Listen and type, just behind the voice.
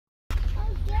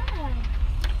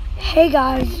Hey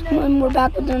guys, we're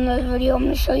back with another video. I'm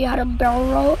going to show you how to barrel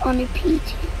roll on a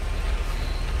PT,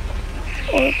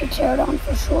 or the pterodon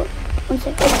for short. Once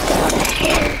it gets down,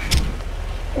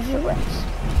 there's your rest.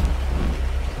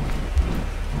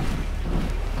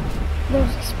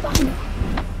 There's a spinal.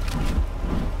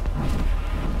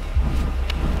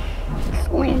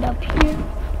 Just land up here.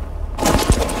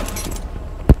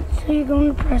 So you're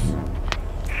going to press,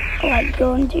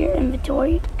 go into your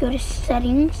inventory, go to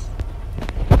settings.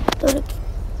 Go to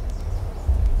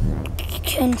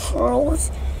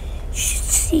controls. You should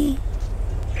see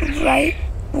right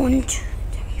 1, 2,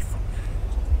 3, 4.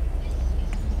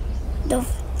 The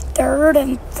third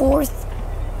and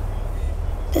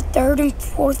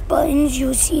fourth buttons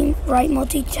you'll see right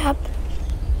multi-tap.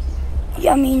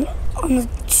 On the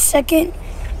second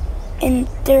and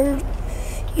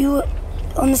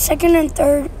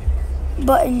third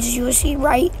buttons you will see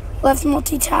right, left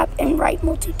multi-tap, and right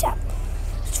multi-tap.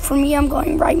 For me, I'm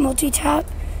going right multi-tap,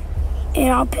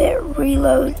 and I'll put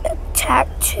reload attack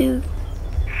 2.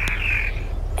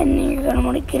 And then you're gonna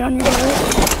want to get on your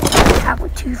wrist, tap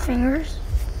with 2 fingers,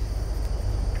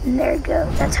 and there you go.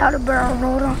 That's how to barrel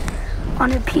roll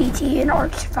on a PT and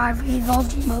Ark Survivor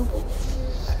Evolved Mobile.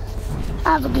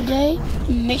 Have a good day,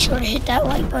 and make sure to hit that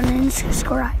like button and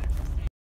subscribe.